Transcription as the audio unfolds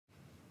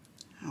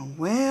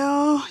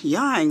Well,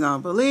 y'all ain't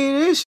gonna believe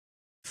this.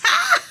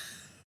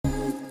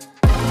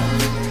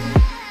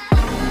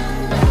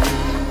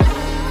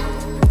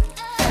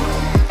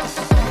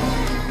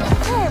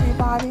 Hey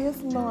everybody,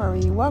 it's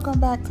Lori. Welcome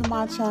back to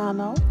my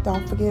channel.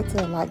 Don't forget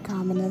to like,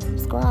 comment, and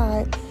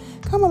subscribe.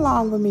 Come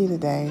along with me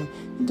today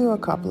and do a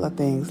couple of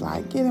things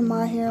like getting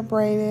my hair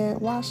braided,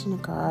 washing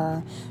the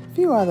car, a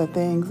few other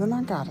things, and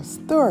I got a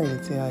story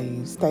to tell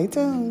you. Stay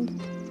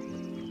tuned.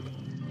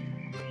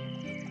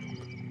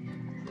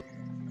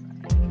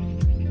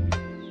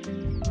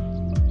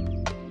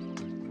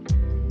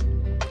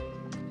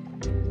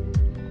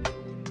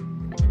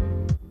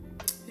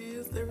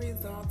 Here's the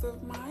result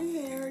of my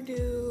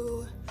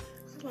hairdo.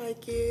 I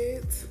like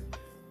it.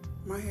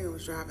 My hair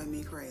was driving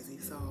me crazy,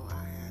 so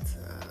I had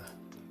to,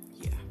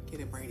 get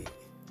it braided.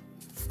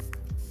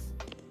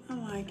 I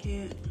like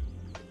it.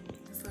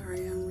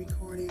 Sorry, I'm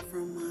recording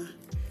from my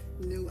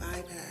new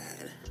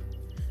iPad.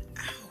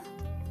 Ow.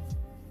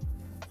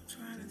 I'm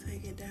trying to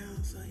take it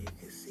down so you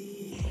can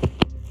see.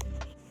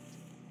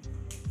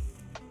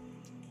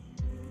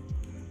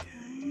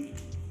 Okay.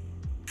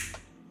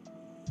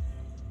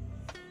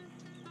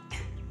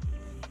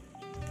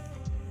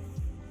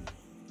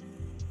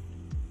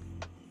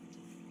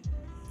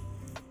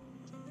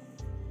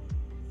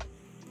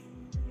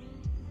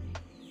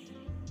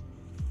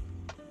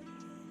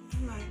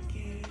 I like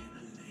it.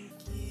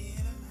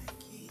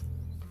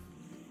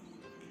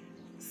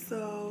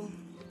 So,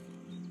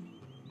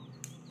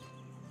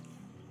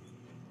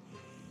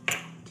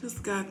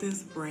 just got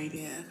this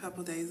braided a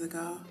couple days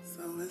ago,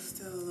 so it's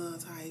still a little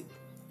tight.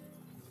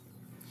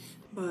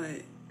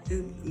 But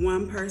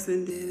one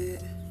person did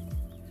it,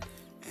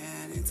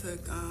 and it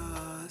took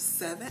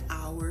 7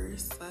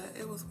 hours, but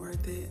it was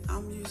worth it.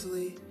 I'm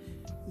usually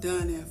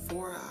done in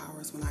 4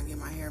 hours when I get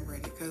my hair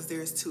braided because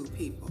there's 2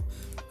 people,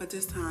 but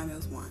this time it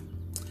was 1.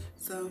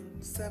 So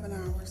 7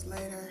 hours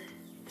later,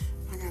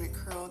 I got it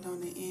curled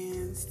on the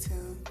ends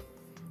too.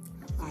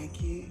 I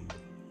like it.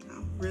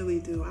 I really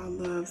do. I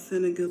love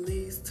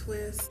Senegalese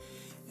twists,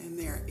 and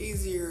they're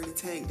easier to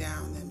take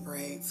down than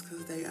braids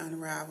because they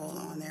unravel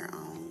on their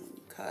own when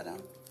you cut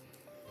them.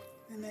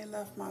 And they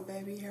left my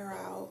baby hair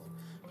out,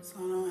 so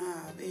I don't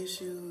have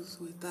issues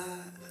with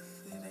that.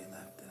 See, they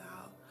left it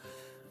out.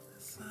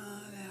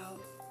 Sun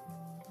out.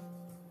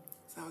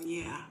 So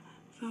yeah.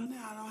 So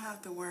now I don't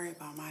have to worry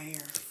about my hair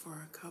for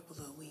a couple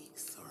of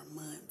weeks or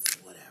months,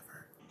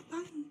 whatever.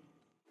 Bye.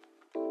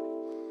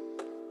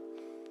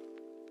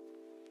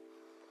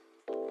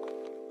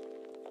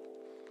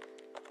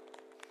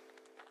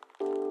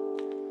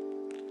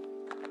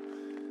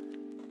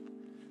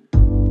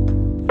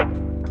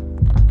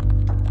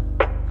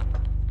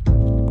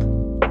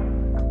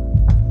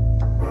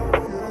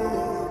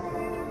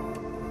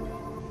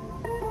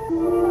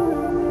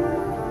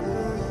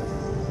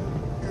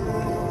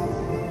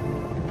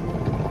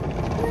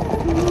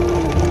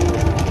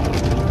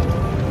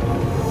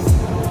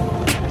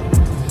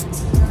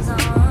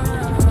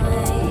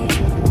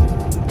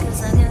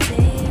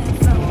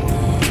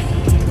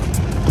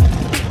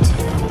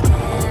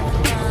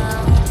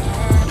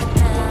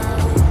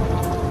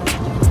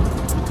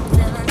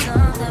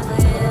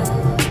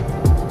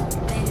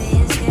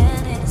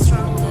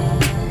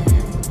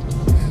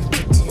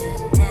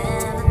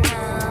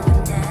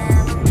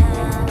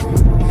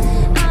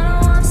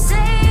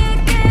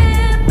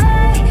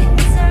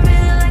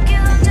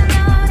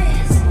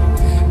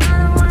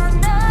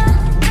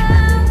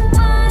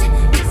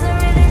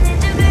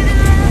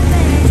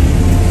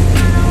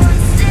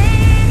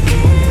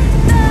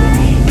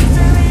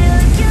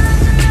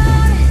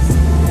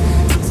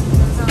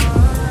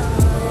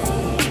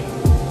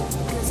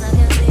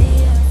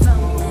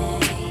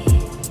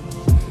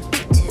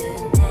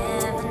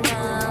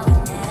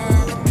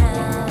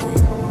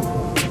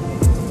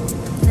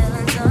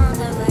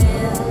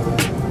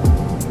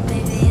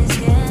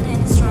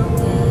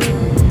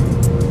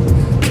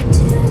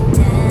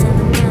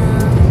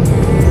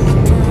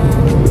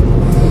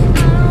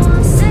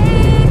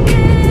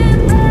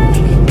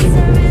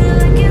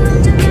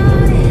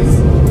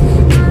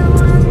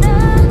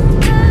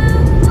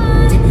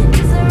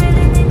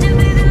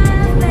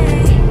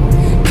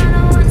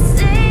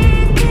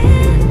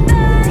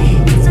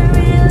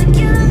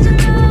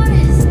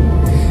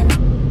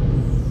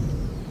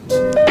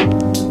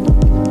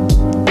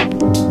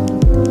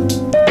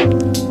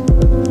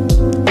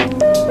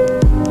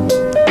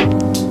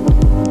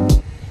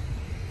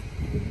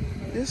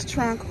 This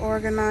trunk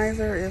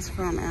organizer is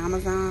from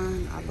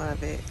Amazon. I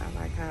love it. I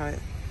like how it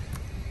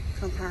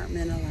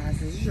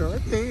compartmentalizes your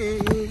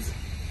things.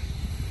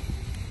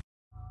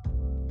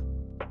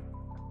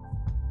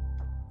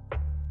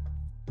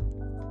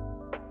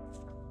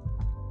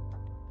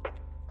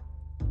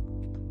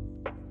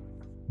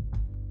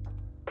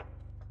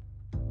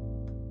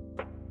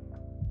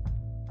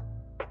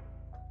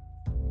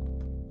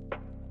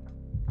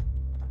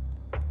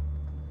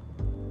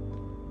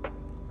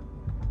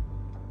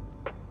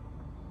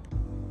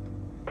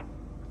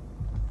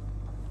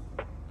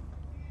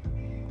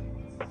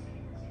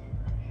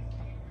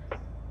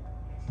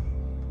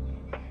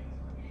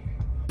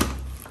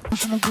 Got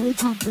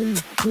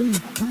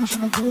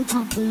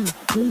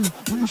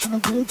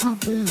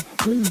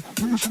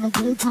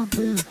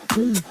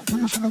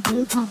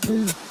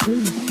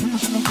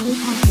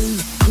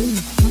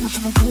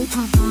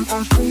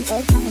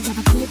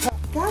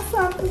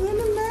something in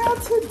the mail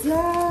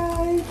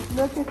today.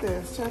 Look at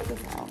this. Check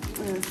this out.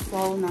 It is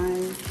so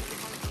nice.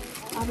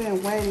 I've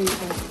been waiting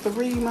for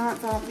 3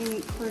 months, I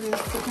think, for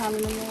this to come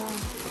in the mail.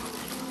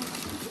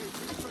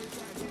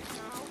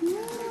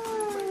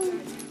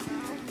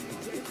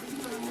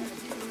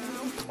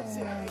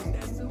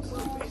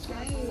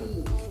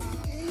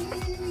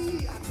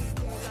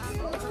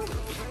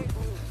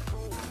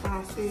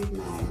 I see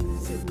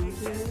magnets in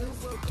this. I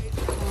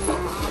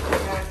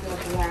forgot the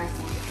black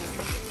one.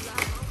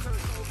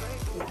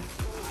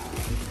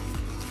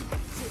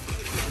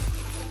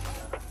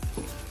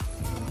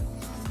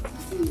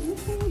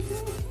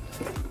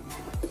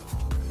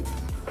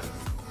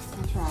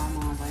 I'll try them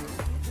on later.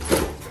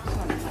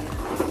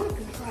 Look,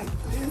 it's like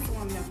this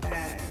one in the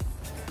bag.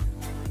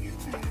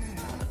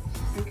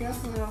 And guess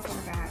what else I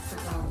got to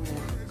go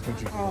with?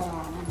 Oh,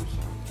 let me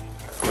show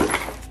you.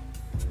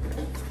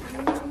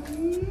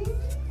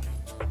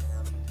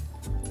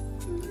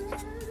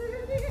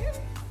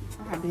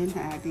 I've been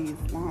had these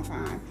a long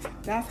time.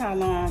 That's how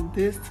long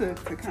this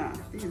took to come.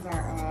 These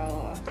are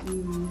all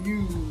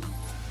new,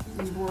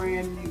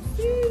 brand new.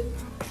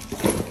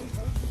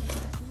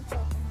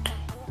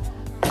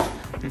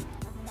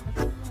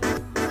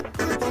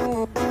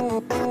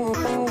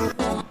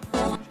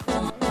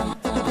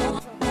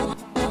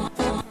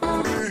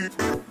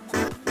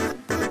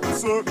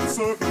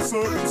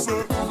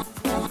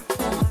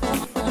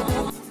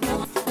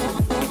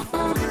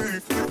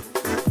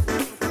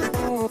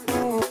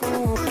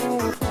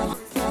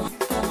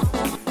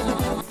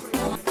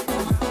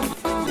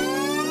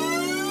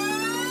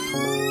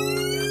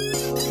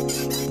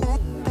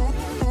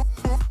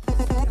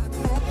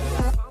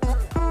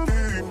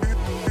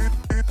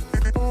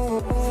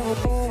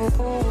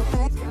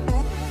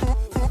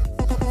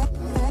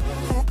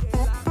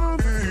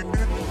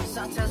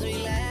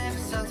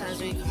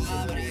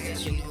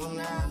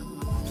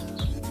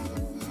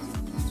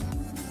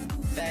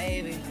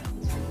 Baby,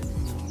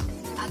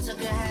 I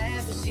took a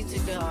half and she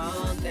took the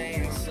whole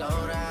thing.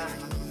 Slow down,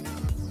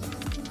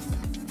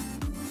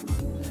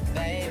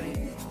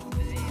 baby.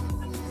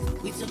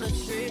 We took a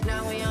trip,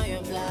 now we on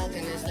your block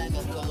and it's like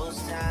a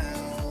ghost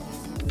town.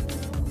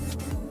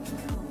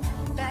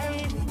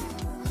 Baby,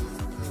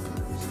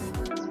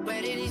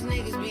 where did these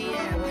niggas be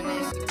at when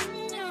they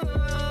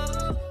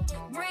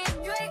bring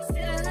drinks to the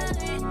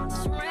hood,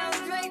 surround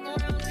Drake,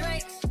 around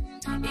Drakes.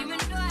 Even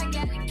though I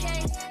got a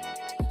case,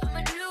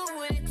 I'ma do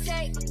what it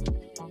takes.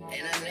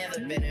 And I've never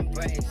been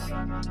embraced,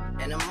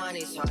 and the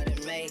money's hard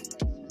to make,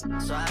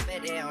 so I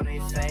bet they on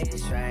their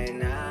face right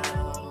now.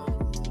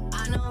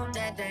 I know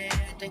that they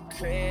at the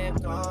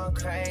crib going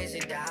crazy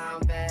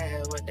down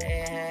bad. What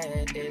they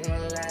had didn't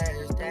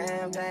last,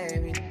 damn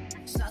baby.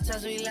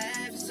 Sometimes we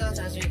laugh,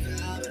 sometimes we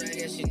cry, but I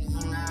guess you know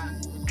now.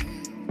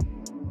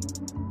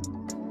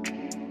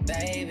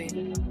 Baby,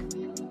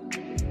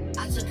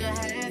 I took a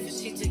half and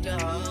she took the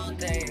whole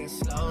thing.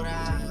 Slow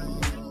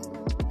down,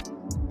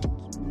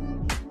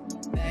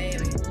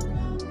 baby.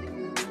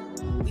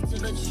 We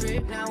took a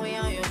trip, now we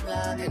on your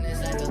block and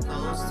it's like a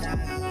ghost town.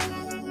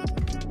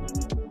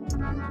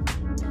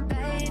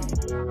 Baby,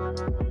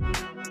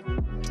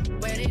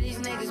 where did these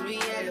niggas be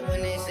at when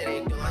they say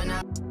they doing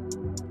out?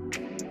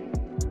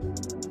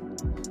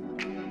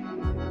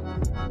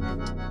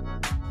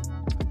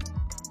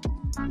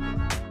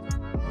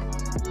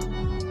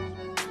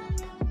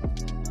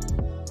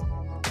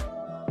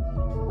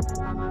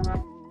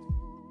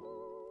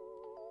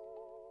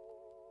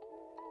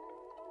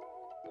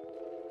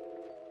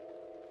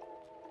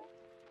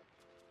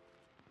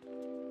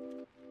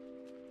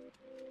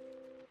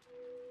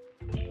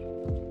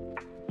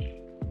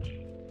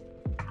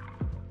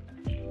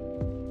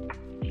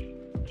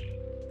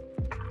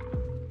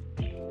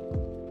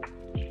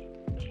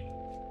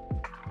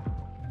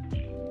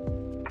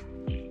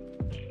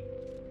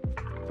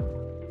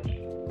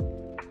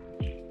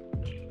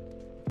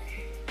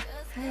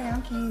 Hey,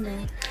 I'm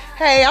Keena.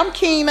 Hey, I'm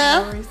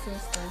Keena. Lori's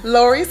sister.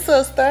 Lori's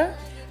sister.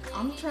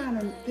 I'm trying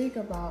to think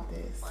about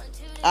this.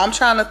 I'm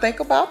trying to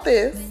think about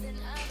this.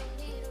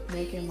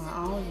 Making my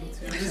own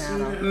YouTube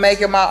channel.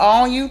 Making my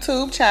own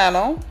YouTube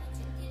channel.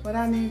 But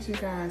I need you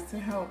guys to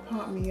help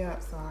pump me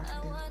up so I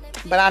can do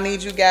it. But I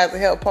need you guys to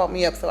help pump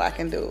me up so I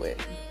can do it.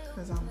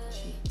 Because I'm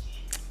cheap.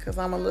 Because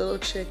I'm a little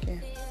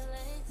chicken.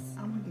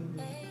 I'm going to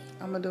do it.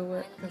 I'm going to do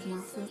it. Because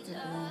my sister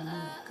blowing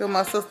up. Because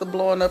my sister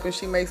blowing up and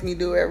she makes me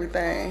do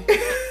everything.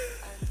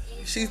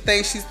 She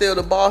thinks she's still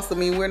the boss of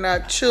me. We're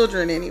not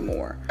children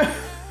anymore.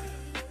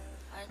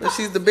 But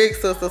she's the big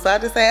sister, so I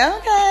just say,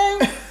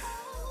 okay.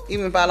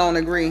 Even if I don't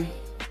agree.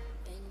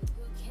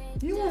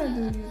 You want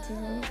to do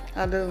YouTube?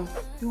 I do.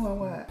 You want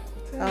what?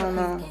 Tell I don't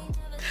know. people.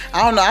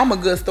 I don't know. I'm a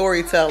good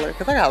storyteller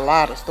because I got a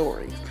lot of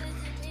stories.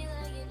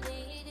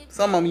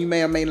 Some of them you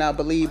may or may not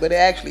believe, but it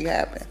actually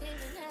happened.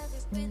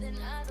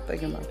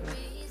 Thinking about that.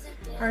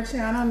 Her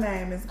channel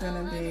name is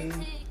gonna be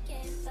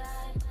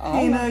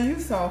Kina, you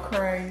so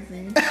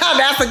crazy.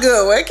 That's a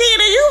good one.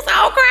 Kina, you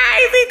so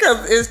crazy.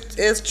 Because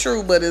it's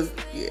true, but it's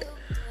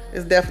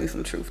definitely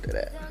some truth to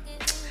that.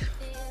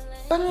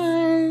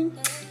 Bye.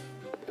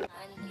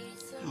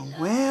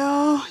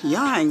 Well,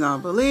 y'all ain't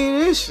gonna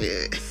believe this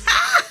shit.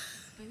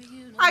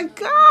 My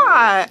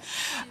God.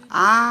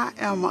 I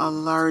am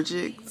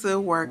allergic to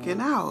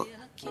working out.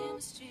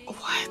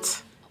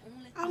 What?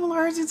 I'm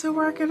allergic to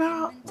working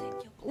out?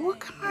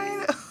 What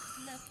kind of...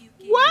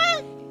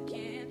 What?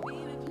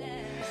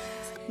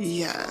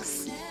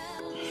 Yes.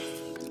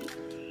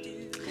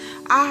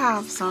 I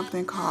have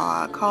something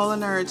called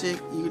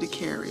cholinergic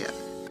urticaria.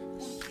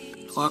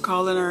 Or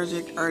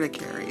cholinergic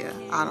urticaria.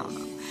 I don't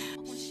know.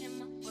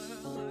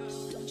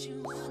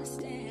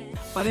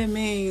 But it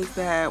means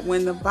that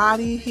when the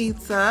body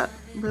heats up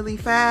really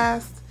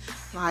fast,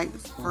 like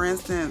for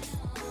instance,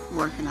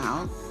 working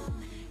out,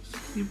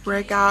 you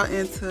break out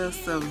into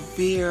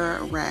severe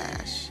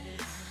rash,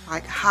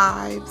 like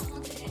hives.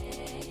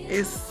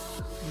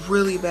 It's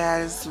really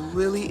bad, it's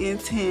really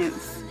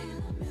intense,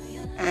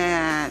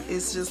 and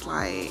it's just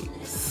like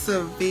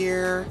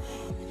severe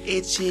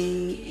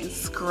itching and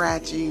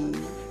scratching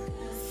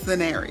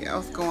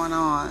scenarios going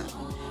on.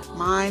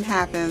 Mine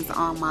happens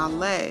on my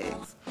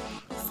legs.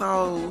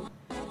 So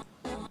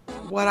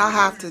what I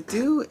have to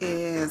do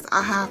is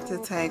I have to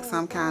take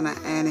some kind of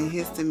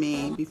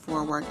antihistamine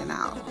before working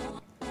out.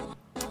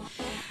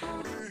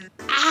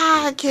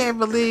 I can't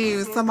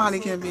believe somebody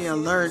can be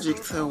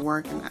allergic to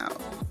working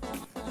out.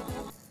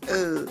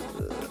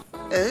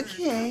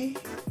 Okay.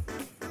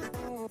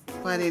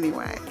 But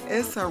anyway,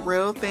 it's a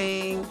real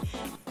thing.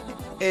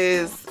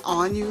 It's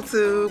on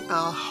YouTube.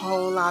 A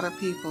whole lot of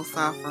people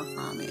suffer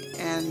from it.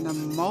 And the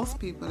most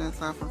people that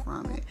suffer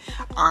from it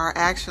are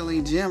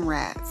actually gym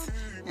rats.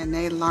 And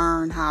they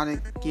learn how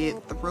to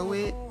get through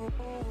it,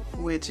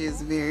 which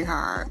is very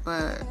hard.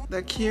 But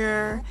the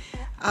cure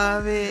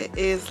of it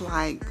is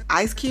like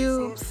ice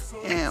cubes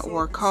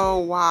or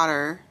cold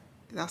water.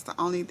 That's the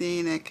only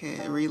thing that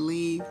can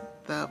relieve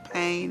the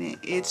pain and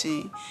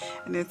itching.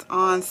 And it's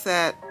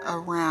onset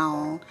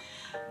around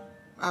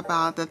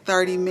about the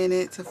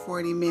 30-minute to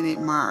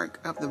 40-minute mark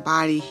of the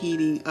body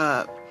heating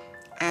up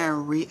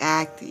and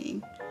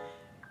reacting.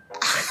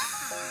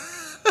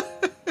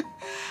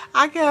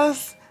 I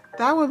guess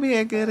that would be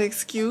a good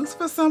excuse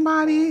for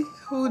somebody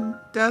who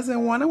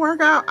doesn't want to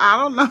work out. I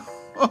don't know.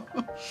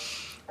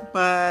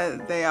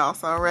 But they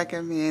also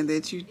recommend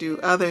that you do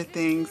other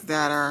things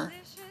that are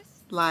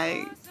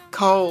like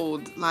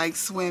cold, like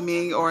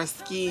swimming or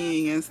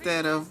skiing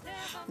instead of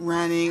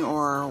running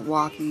or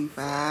walking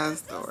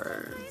fast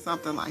or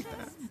something like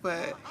that.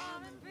 But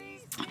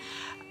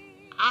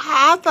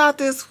I thought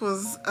this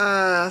was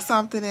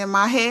something in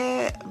my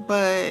head,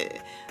 but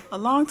a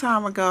long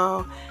time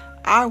ago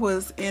I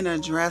was in a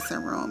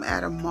dressing room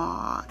at a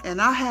mall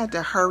and I had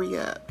to hurry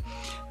up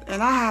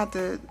and I had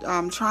to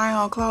try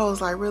on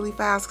clothes like really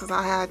fast because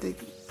I had to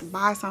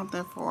buy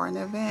something for an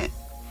event.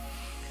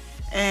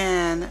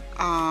 And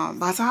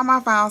by the time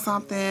I found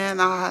something,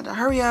 I had to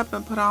hurry up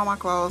and put on my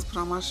clothes, put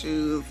on my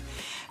shoes,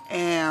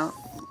 and,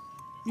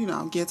 you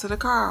know, get to the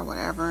car or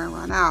whatever and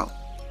run out.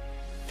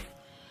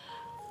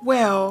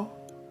 Well,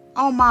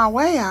 on my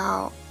way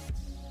out,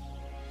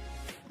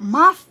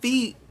 my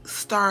feet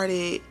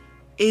started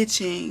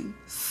itching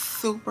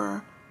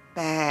super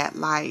bad.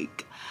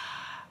 Like,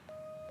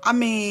 I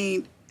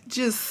mean,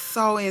 just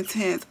so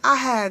intense. I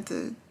had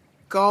to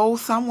go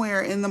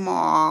somewhere in the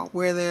mall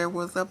where there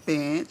was a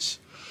bench.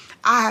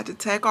 I had to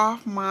take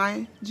off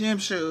my gym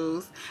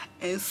shoes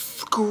and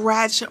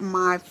scratch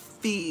my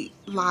feet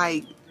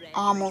like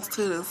almost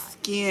to the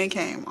skin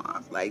came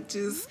off. Like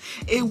just,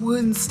 it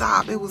wouldn't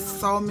stop. It was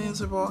so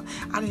miserable.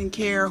 I didn't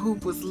care who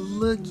was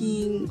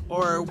looking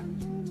or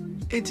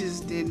it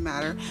just didn't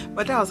matter.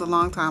 But that was a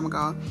long time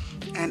ago.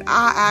 And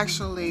I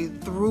actually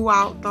threw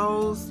out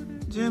those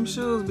gym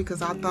shoes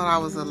because I thought I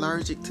was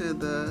allergic to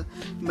the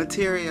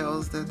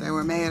materials that they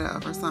were made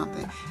of or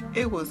something.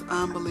 It was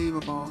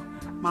unbelievable.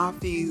 My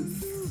feet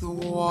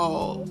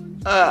swole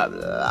up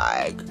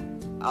like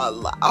a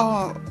lot.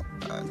 Oh,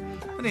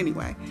 but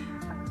anyway,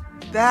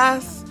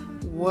 that's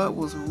what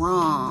was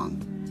wrong.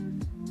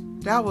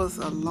 That was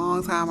a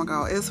long time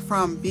ago. It's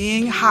from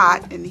being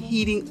hot and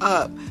heating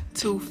up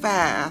too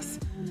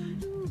fast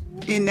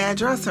in that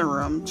dressing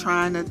room,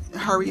 trying to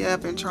hurry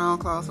up and try on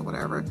clothes or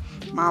whatever.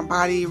 My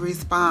body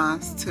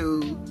responds to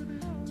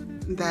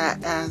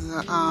that as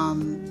a,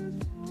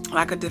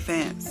 like a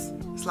defense.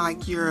 It's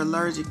like you're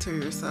allergic to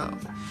yourself.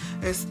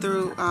 It's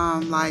through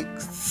like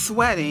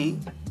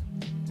sweating.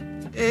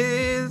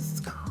 It's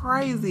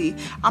crazy.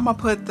 I'm gonna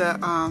put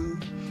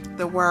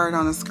the word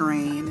on the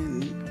screen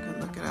and you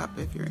can look it up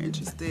if you're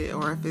interested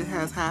or if it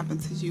has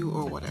happened to you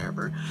or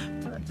whatever.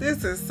 But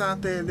this is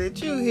something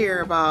that you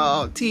hear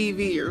about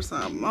TV or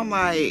something. I'm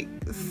like,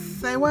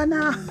 say what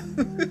now?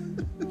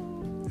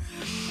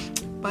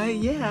 But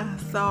yeah,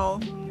 so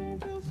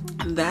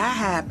that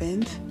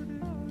happened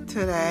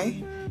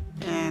today,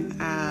 and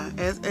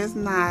it's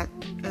not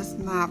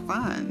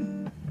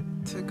fun.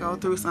 to go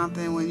through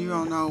something when you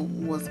don't know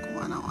what's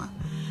going on.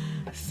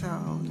 So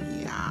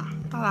yeah,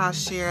 thought I'll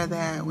share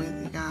that with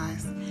you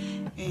guys.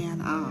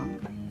 And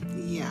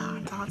yeah,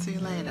 talk to you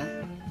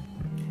later.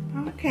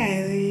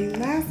 Okay, the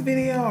last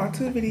video or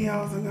 2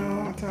 videos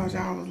ago, I told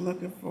y'all I was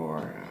looking for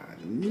a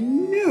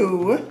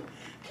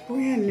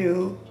brand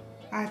new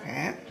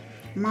iPad.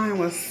 Mine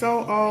was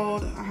so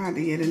old, I had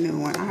to get a new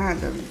one. I had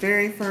the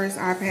very first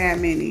iPad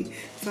mini.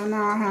 So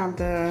now I have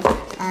the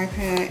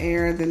iPad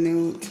Air, the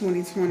new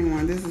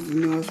 2021. This is the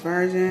newest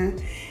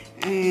version.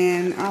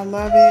 And I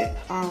love it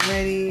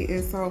already.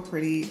 It's so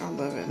pretty. I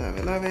love it, love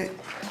it, love it.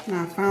 And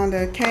I found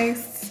a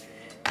case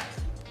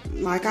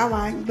like I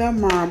like the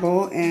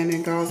marble, and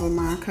it goes with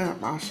my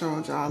cup I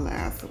showed y'all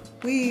last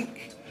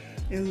week.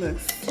 It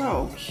looks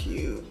so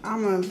cute.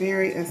 I'm a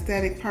very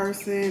aesthetic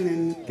person,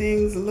 and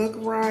things look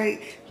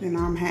right, then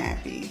I'm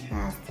happy. It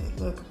has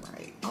to look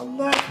right. I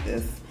love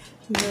this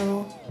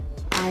new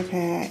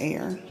iPad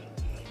Air.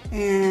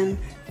 And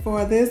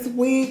for this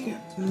week,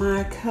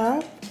 my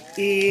cup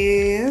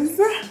is,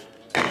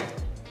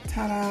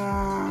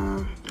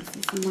 ta-da! This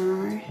is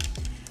my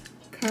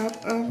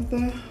cup of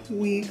the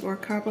week or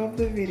cup of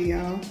the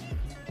video.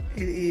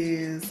 It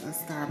is a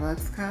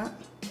Starbucks cup.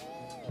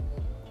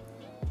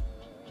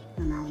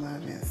 And I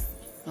love it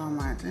so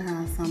much. It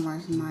has so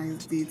much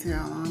nice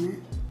detail on it.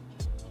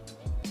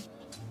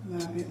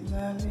 Love it,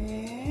 love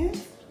it.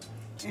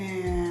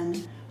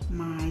 And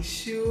my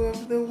shoe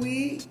of the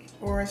week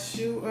or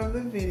shoe of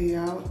the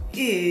video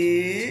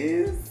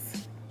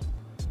is,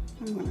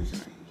 I'm gonna show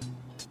you.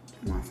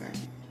 Come on a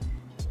second.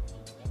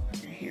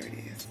 Okay, here it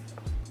is.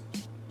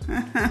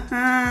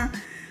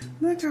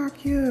 Look how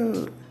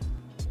cute.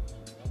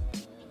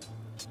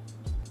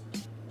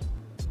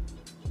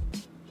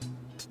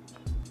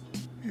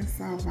 It's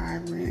so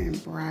vibrant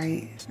and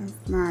bright.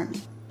 It's not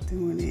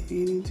doing it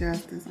any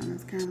justice on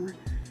this camera.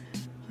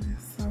 But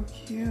it's so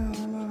cute.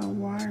 A little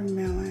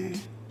watermelon.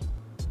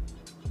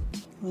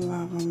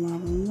 Love them,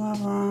 love them, love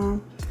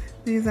them.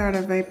 These are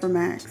the Vapor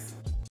Max.